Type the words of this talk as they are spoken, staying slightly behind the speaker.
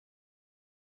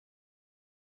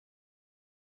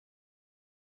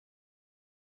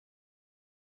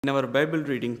In our Bible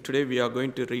reading, today we are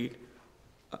going to read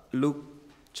Luke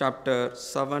chapter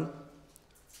 7,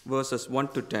 verses 1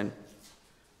 to 10,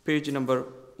 page number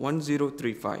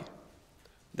 1035,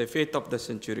 The Faith of the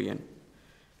Centurion.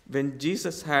 When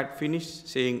Jesus had finished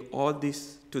saying all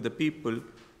this to the people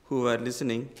who were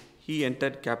listening, he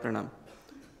entered Capernaum.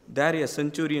 There a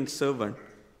centurion servant,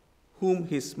 whom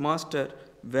his master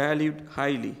valued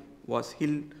highly, was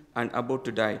ill and about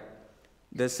to die.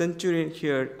 The centurion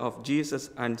heard of Jesus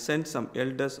and sent some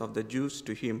elders of the Jews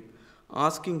to him,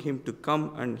 asking him to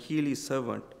come and heal his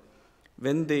servant.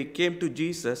 When they came to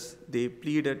Jesus, they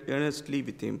pleaded earnestly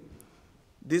with him,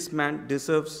 "This man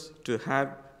deserves to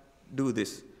do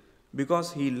this,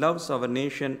 because he loves our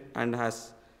nation and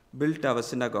has built our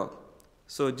synagogue."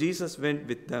 So Jesus went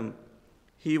with them.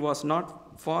 He was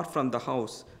not far from the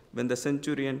house when the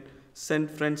centurion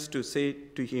sent friends to say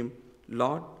to him,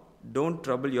 "Lord, don't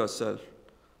trouble yourself,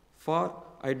 for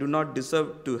I do not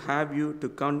deserve to have you to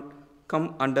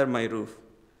come under my roof.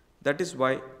 That is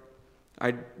why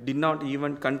I did not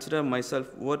even consider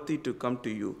myself worthy to come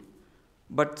to you.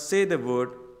 But say the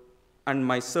word, and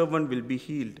my servant will be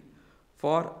healed.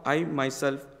 For I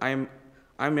myself I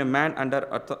am a man under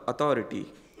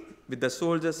authority, with the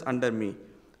soldiers under me.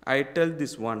 I tell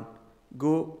this one,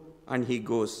 'Go,' and he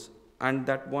goes, and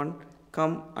that one,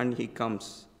 'Come,' and he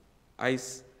comes. I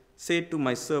say to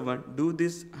my servant, 'Do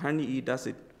this,' and he does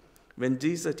it." When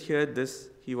Jesus heard this,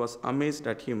 he was amazed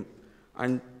at him,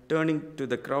 and turning to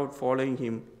the crowd following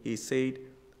him, he said,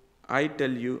 "I tell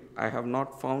you, I have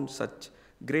not found such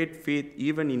great faith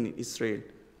even in Israel."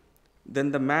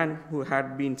 Then the man who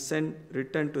had been sent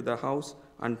returned to the house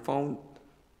and found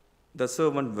the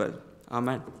servant well.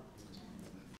 Amen.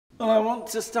 Well, I want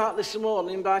to start this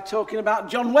morning by talking about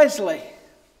John Wesley,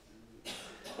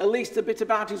 at least a bit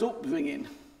about his upbringing.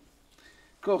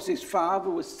 Of course, his father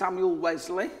was Samuel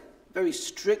Wesley, very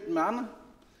strict man.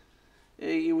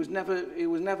 He was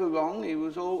never wrong. He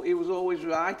was always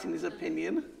right in his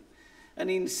opinion,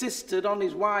 and he insisted on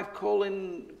his wife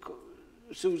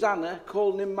Susanna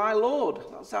calling him "my lord."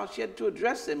 That's how she had to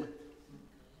address him.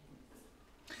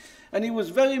 And he was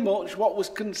very much what was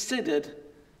considered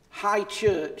high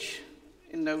church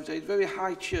in those days, very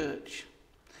high church.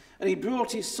 And he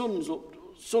brought his sons up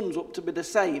to be the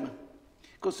same.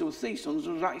 Because there were 3 sons,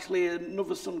 there was actually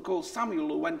another son called Samuel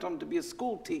who went on to be a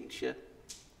school teacher.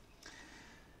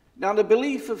 Now, the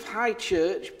belief of high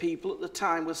church people at the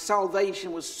time was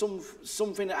salvation was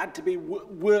something that had to be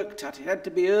worked at, it had to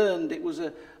be earned, it was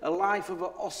a life of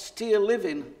austere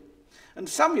living. And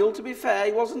Samuel, to be fair,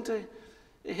 he wasn't a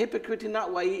hypocrite in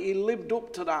that way. He lived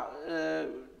up to that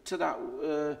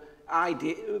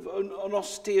idea of an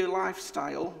austere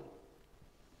lifestyle.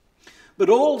 But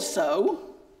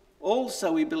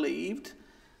also he believed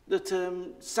that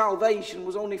salvation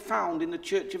was only found in the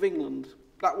Church of England.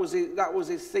 That was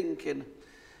his thinking,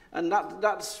 and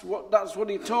that's what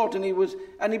he taught. And he was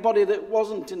anybody that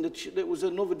wasn't in that was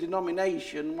another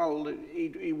denomination. Well,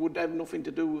 he would have nothing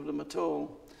to do with them at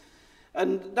all.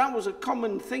 And that was a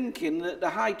common thinking, that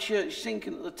the high church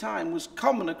thinking at the time was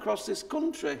common across this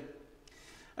country.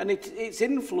 And its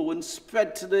influence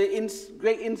spread to the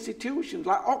great institutions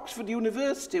like Oxford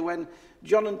University. When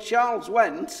John and Charles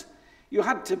went, you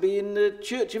had to be in the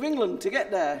Church of England to get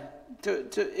there.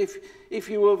 If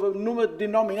you were of another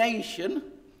denomination,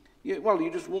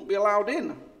 you just wouldn't be allowed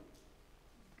in.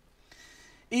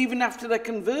 Even after their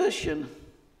conversion,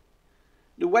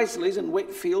 the Wesleys and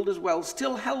Whitfield as well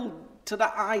still held to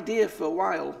that idea for a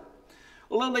while.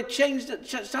 Although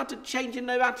they started changing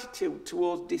their attitude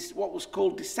towards what was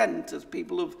called dissenters,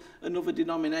 people of another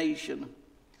denomination,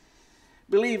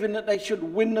 believing that they should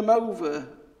win them over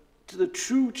to the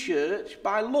true church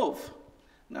by love.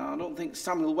 Now, I don't think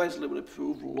Samuel Wesley would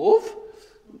approve love,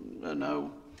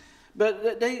 no.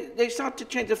 But they started to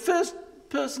change. The first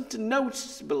person to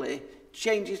noticeably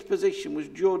change his position was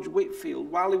George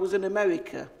Whitfield while he was in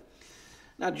America.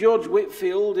 Now, George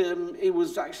Whitfield, he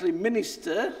was actually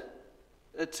minister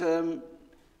at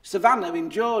Savannah in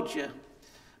Georgia.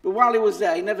 But while he was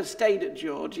there, he never stayed at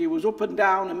Georgia. He was up and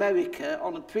down America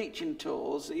on a preaching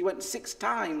tours. He went 6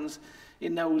 times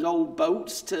in those old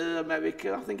boats to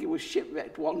America. I think he was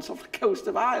shipwrecked once off the coast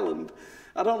of Ireland.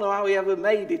 I don't know how he ever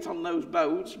made it on those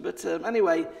boats, but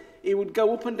anyway, he would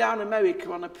go up and down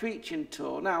America on a preaching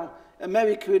tour. Now,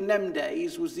 America in them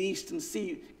days was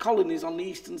the colonies on the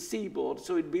eastern seaboard,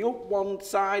 so he'd be up one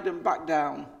side and back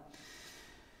down.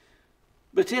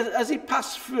 But as he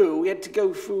passed through, he had to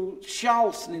go through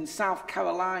Charleston in South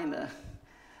Carolina,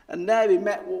 and there he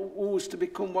met who was to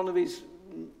become one of his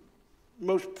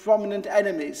most prominent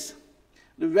enemies,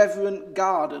 the Reverend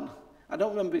Garden. I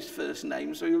don't remember his first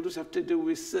name, so you'll just have to do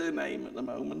his surname at the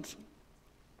moment.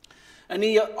 And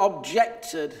he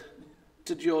objected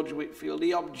to George Whitefield.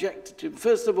 He objected to him.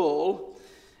 First of all,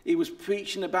 he was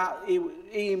preaching about,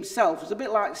 he himself was a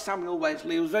bit like Samuel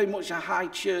Wesley. He was very much a high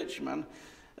churchman.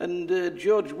 And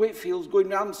George Whitefield's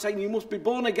going around saying, you must be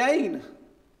born again.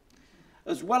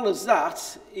 As well as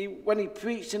that, when he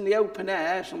preached in the open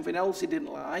air, something else he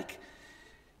didn't like,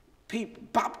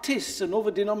 Baptists and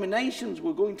other denominations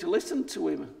were going to listen to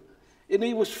him. And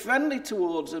he was friendly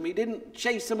towards them. He didn't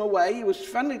chase them away. He was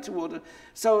friendly towards them.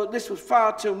 So this was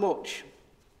far too much.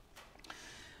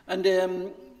 And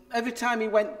every time he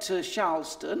went to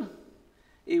Charleston,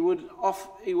 he would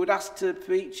ask to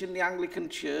preach in the Anglican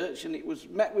church, and it was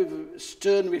met with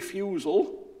stern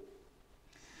refusal.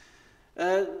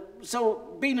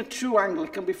 So being a true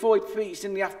Anglican, before he preached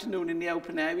in the afternoon in the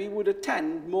open air, he would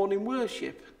attend morning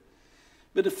worship.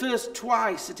 But the first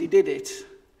twice that he did it,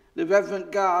 the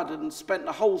Reverend Garden spent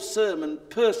the whole sermon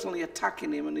personally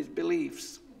attacking him and his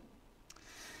beliefs.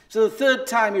 So the third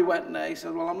time he went there, he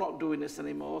said, well, I'm not doing this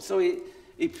anymore. So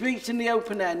he preached in the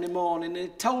open air in the morning, and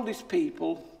he told his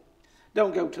people,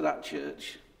 don't go to that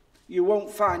church. You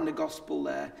won't find the gospel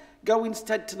there. Go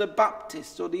instead to the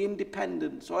Baptists or the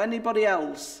Independents or anybody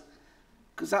else,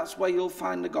 because that's where you'll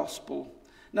find the gospel.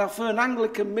 Now, for an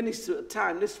Anglican minister at the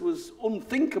time, this was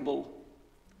unthinkable.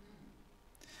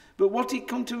 But what he'd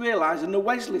come to realise, and the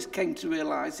Wesleys came to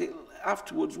realise it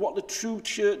afterwards, what the true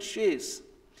church is.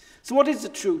 So what is the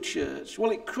true church?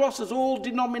 Well, it crosses all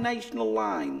denominational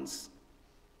lines.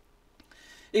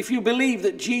 If you believe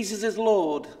that Jesus is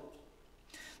Lord,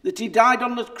 that he died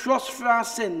on the cross for our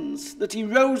sins, that he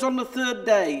rose on the third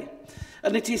day,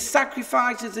 and that his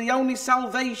sacrifice is the only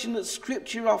salvation that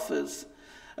Scripture offers,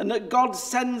 and that God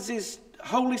sends his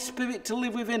Holy Spirit to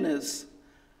live within us,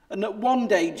 and that one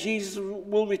day Jesus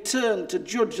will return to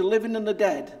judge the living and the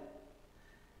dead.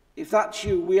 If that's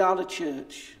you, we are the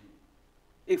church,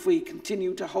 if we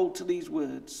continue to hold to these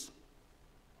words.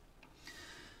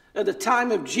 At the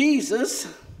time of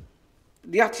Jesus,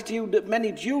 the attitude that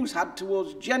many Jews had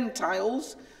towards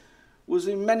Gentiles was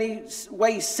in many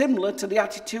ways similar to the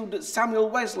attitude that Samuel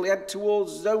Wesley had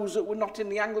towards those that were not in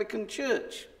the Anglican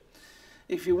church.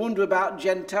 If you wonder about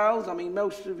Gentiles, I mean,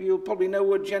 most of you probably know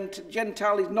what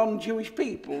Gentile is, non-Jewish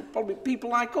people. Probably people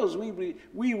like us,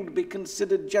 we would be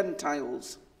considered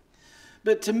Gentiles.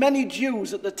 But to many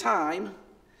Jews at the time,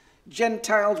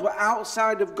 Gentiles were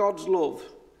outside of God's love.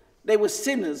 They were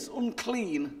sinners,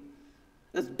 unclean,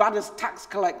 as bad as tax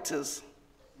collectors.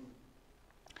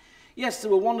 Yes,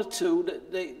 there were one or two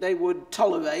that they would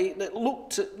tolerate, that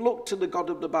looked to the God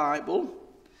of the Bible,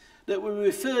 that were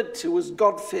referred to as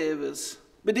God-fearers.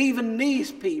 But even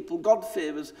these people,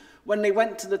 God-fearers, when they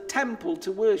went to the temple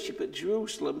to worship at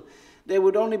Jerusalem, they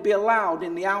would only be allowed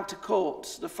in the outer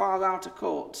courts, the far outer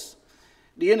courts.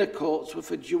 The inner courts were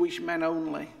for Jewish men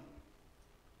only.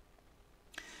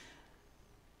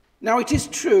 Now, it is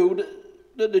true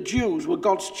that the Jews were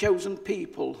God's chosen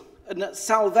people, and that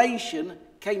salvation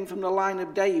came from the line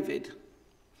of David.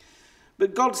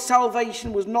 But God's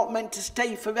salvation was not meant to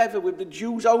stay forever with the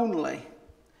Jews only.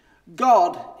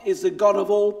 God is the God of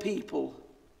all people.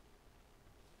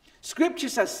 Scripture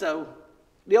says so.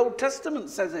 The Old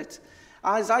Testament says it.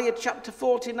 Isaiah chapter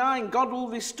 49, God will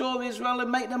restore Israel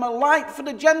and make them a light for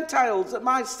the Gentiles, that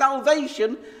my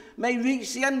salvation may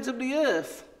reach the ends of the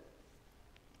earth.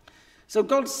 So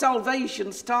God's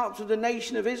salvation starts with the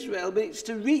nation of Israel, but it's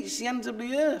to reach the ends of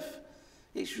the earth.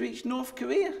 It's reached North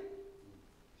Korea.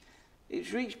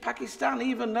 It's reached Pakistan,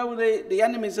 even though the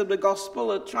enemies of the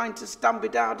gospel are trying to stamp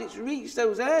it out. It's reached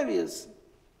those areas.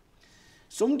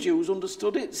 Some Jews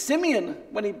understood it. Simeon,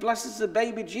 when he blesses the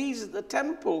baby Jesus at the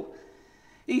temple,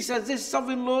 he says, this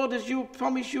sovereign Lord, as you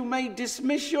promise, you may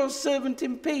dismiss your servant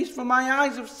in peace, for my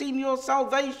eyes have seen your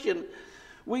salvation,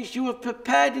 which you have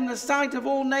prepared in the sight of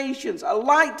all nations, a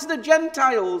light to the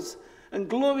Gentiles and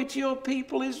glory to your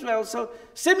people Israel. So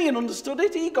Simeon understood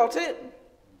it. He got it.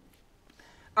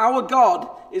 Our God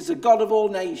is the God of all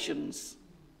nations.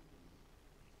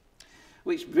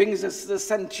 Which brings us to the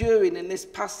centurion in this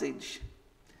passage.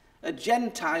 A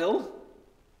Gentile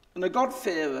and a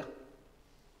God-fearer.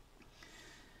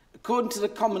 According to the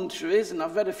commentaries, and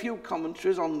I've read a few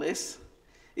commentaries on this,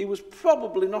 he was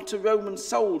probably not a Roman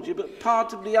soldier, but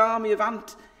part of the army of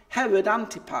Herod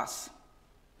Antipas.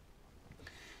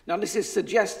 Now, this is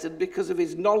suggested because of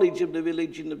his knowledge of the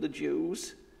religion of the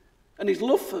Jews and his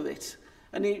love for it.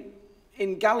 And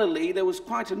in Galilee, there was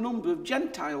quite a number of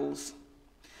Gentiles.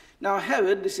 Now,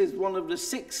 Herod, this is one of the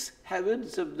 6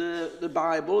 Herods of the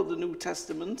Bible, of the New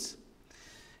Testament.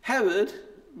 Herod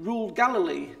ruled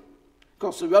Galilee.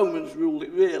 course, the Romans ruled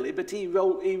it really, but he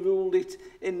ruled it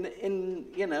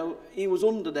he was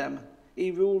under them.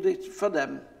 He ruled it for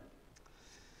them.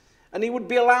 And he would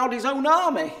be allowed his own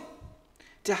army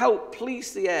to help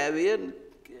police the area and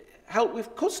help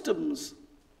with customs.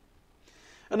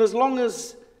 And as long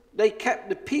as they kept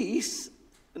the peace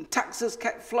and taxes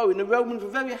kept flowing, the Romans were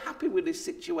very happy with this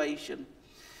situation.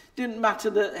 Didn't matter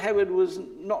that Herod was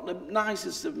not the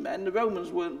nicest of men, the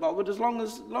Romans weren't bothered. As long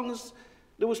as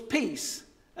there was peace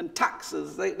and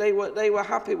taxes, they were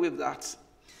happy with that.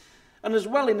 And as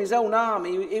well, in his own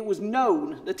army, it was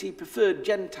known that he preferred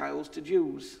Gentiles to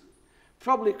Jews.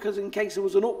 Probably because in case there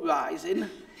was an uprising,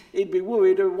 he'd be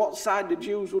worried of what side the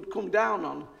Jews would come down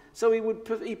on. So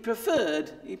he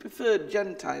preferred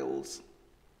Gentiles.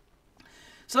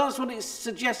 So that's what it's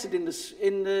suggested in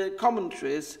the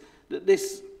commentaries, that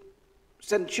this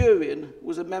centurion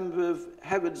was a member of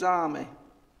Herod's army.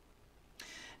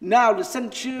 Now the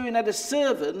centurion had a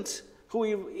servant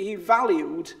who he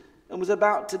valued and was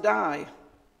about to die.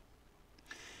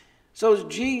 So as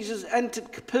Jesus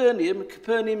entered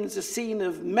Capernaum is the scene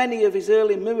of many of his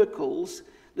early miracles,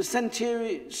 the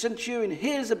centurion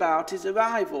hears about his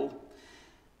arrival.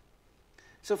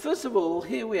 So first of all,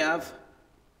 here we have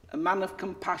a man of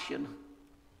compassion.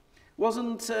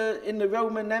 Wasn't in the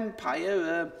Roman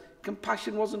Empire,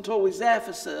 compassion wasn't always there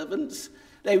for servants.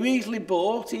 They were easily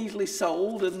bought, easily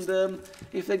sold, and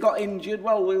if they got injured,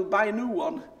 well, we'll buy a new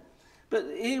one. But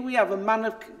here we have a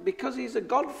man because he's a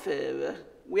God-fearer,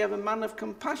 we have a man of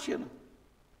compassion.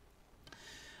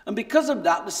 And because of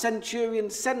that, the centurion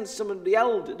sent some of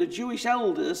the Jewish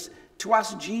elders to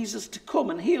ask Jesus to come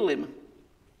and heal him.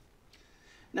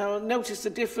 Now, notice the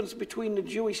difference between the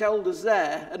Jewish elders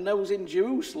there and those in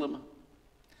Jerusalem.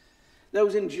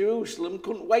 Those in Jerusalem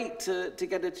couldn't wait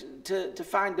to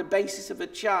find the basis of a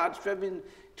charge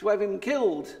to have him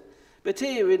killed. But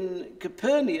here in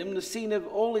Capernaum, the scene of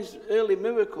all his early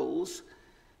miracles,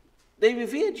 they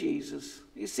revere Jesus.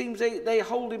 It seems they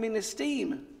hold him in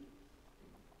esteem.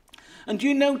 And do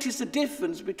you notice the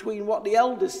difference between what the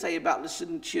elders say about the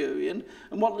centurion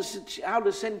and how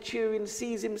the centurion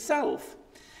sees himself?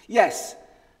 Yes,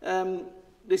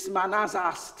 this man has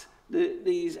asked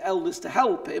these elders to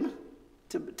help him,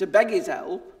 to beg his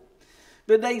help,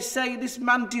 but they say this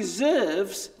man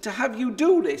deserves to have you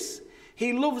do this.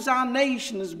 He loves our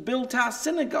nation, has built our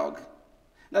synagogue.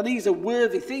 Now these are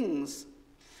worthy things,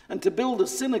 and to build a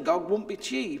synagogue won't be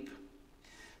cheap.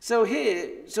 So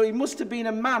he must have been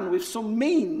a man with some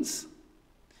means,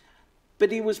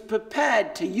 but he was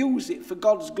prepared to use it for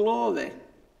God's glory.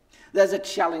 There's a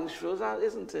challenge for us,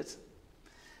 isn't it?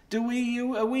 Do we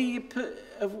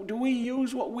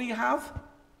use what we have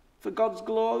for God's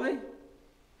glory?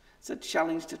 It's a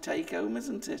challenge to take home,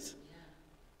 isn't it? Yeah.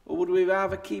 Or would we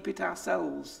rather keep it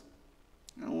ourselves?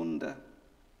 I wonder.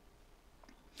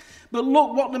 But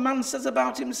look what the man says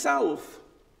about himself.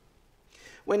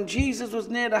 When Jesus was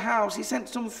near the house, he sent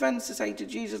some friends to say to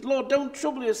Jesus, "Lord, don't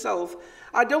trouble yourself.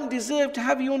 I don't deserve to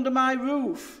have you under my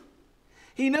roof."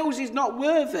 He knows he's not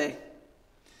worthy.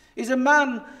 He's a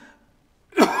man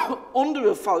under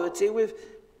authority, with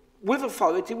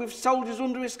authority, with soldiers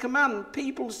under his command,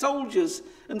 people, soldiers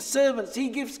and servants he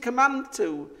gives command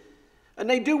to. And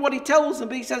they do what he tells them,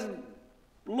 but he says,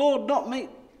 "Lord, not me.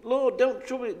 Lord, don't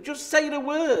trouble you. Just say the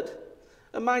word,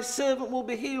 and my servant will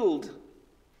be healed."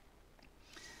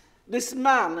 This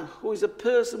man, who is a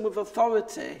person with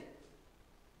authority,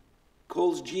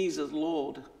 calls Jesus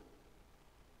Lord.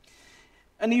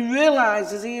 And he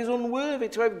realizes he is unworthy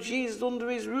to have Jesus under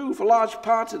his roof. A large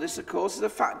part of this, of course, is the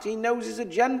fact he knows he's a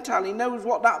Gentile. He knows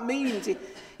what that means.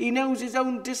 He knows his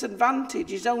own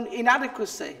disadvantage, his own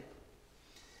inadequacy.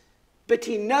 But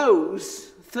he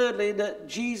knows, thirdly, that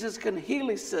Jesus can heal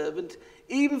his servant,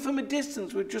 even from a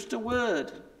distance, with just a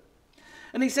word.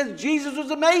 And he says Jesus was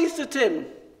amazed at him.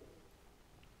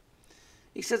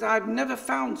 He says, "I've never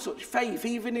found such faith,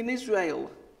 even in Israel."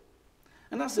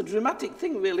 And that's a dramatic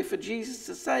thing, really, for Jesus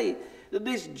to say, that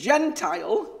this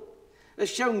Gentile has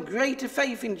shown greater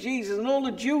faith in Jesus than all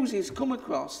the Jews he's come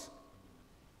across.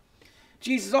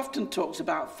 Jesus often talks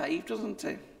about faith, doesn't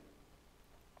he?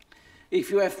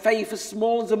 If you have faith as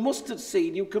small as a mustard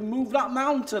seed, you can move that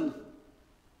mountain.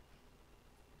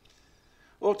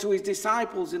 Or to his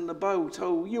disciples in the boat,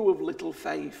 "Oh, you of little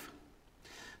faith."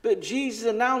 But Jesus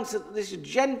announced that this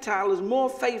Gentile has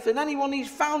more faith than anyone he's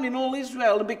found in all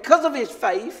Israel. And because of his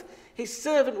faith, his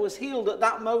servant was healed at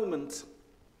that moment.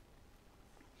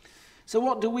 So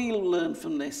what do we learn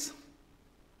from this?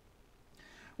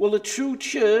 Well, the true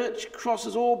church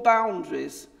crosses all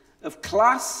boundaries of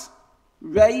class,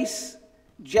 race,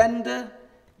 gender,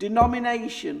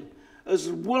 denomination, as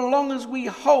long as we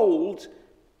hold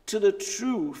to the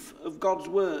truth of God's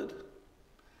word.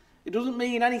 It doesn't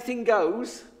mean anything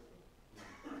goes.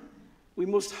 We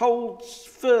must hold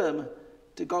firm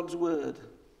to God's word.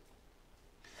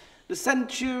 The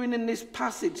centurion in this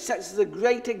passage sets us a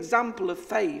great example of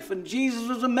faith, and Jesus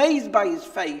was amazed by his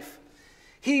faith.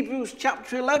 Hebrews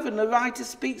chapter 11, the writer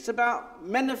speaks about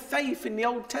men of faith in the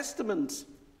Old Testament.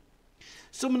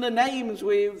 Some of the names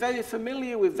we're very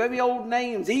familiar with, very old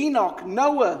names: Enoch,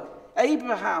 Noah,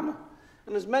 Abraham,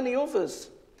 and there's many others.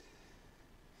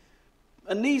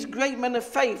 And these great men of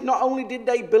faith, not only did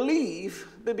they believe,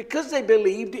 but because they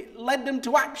believed, it led them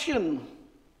to action.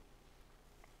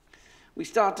 We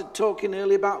started talking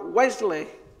earlier about Wesley,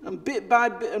 and bit by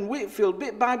bit, and Whitefield,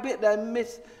 bit by bit, their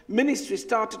ministry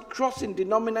started crossing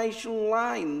denominational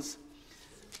lines.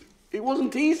 It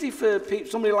wasn't easy for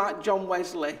somebody like John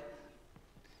Wesley.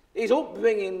 His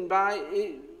upbringing,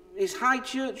 his high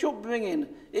church upbringing,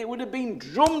 it would have been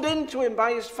drummed into him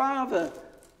by his father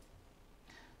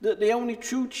that the only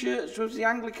true church was the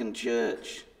Anglican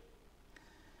Church.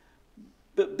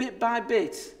 But bit by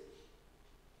bit,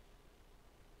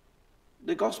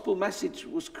 the gospel message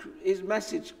his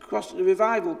message crossed, the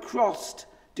revival crossed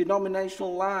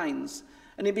denominational lines,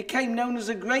 and it became known as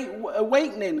a great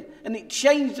awakening, and it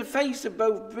changed the face of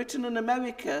both Britain and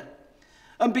America.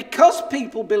 And because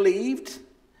people believed,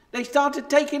 they started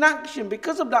taking action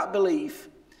because of that belief.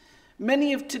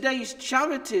 Many of today's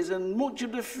charities and much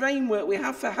of the framework we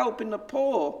have for helping the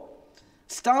poor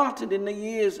started in the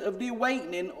years of the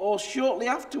awakening or shortly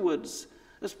afterwards,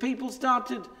 as people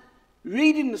started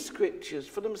reading the scriptures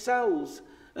for themselves,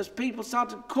 as people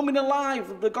started coming alive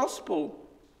with the gospel.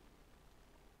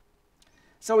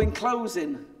 So in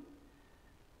closing,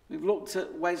 we've looked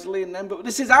at Wesley and them, but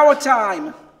this is our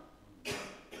time.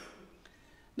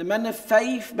 The men of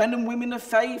faith, men and women of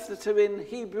faith that are in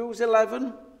Hebrews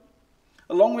 11,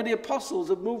 along with the apostles,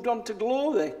 have moved on to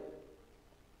glory.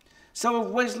 So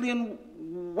have Wesley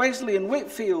and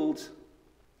Whitefield.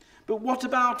 But what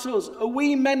about us? Are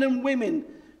we men and women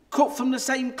cut from the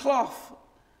same cloth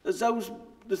as those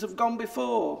that have gone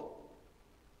before?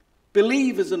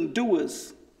 Believers and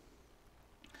doers.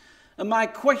 And my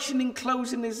question in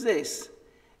closing is this: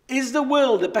 is the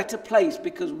world a better place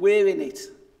because we're in it?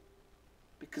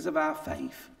 Because of our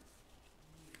faith?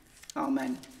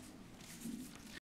 Amen.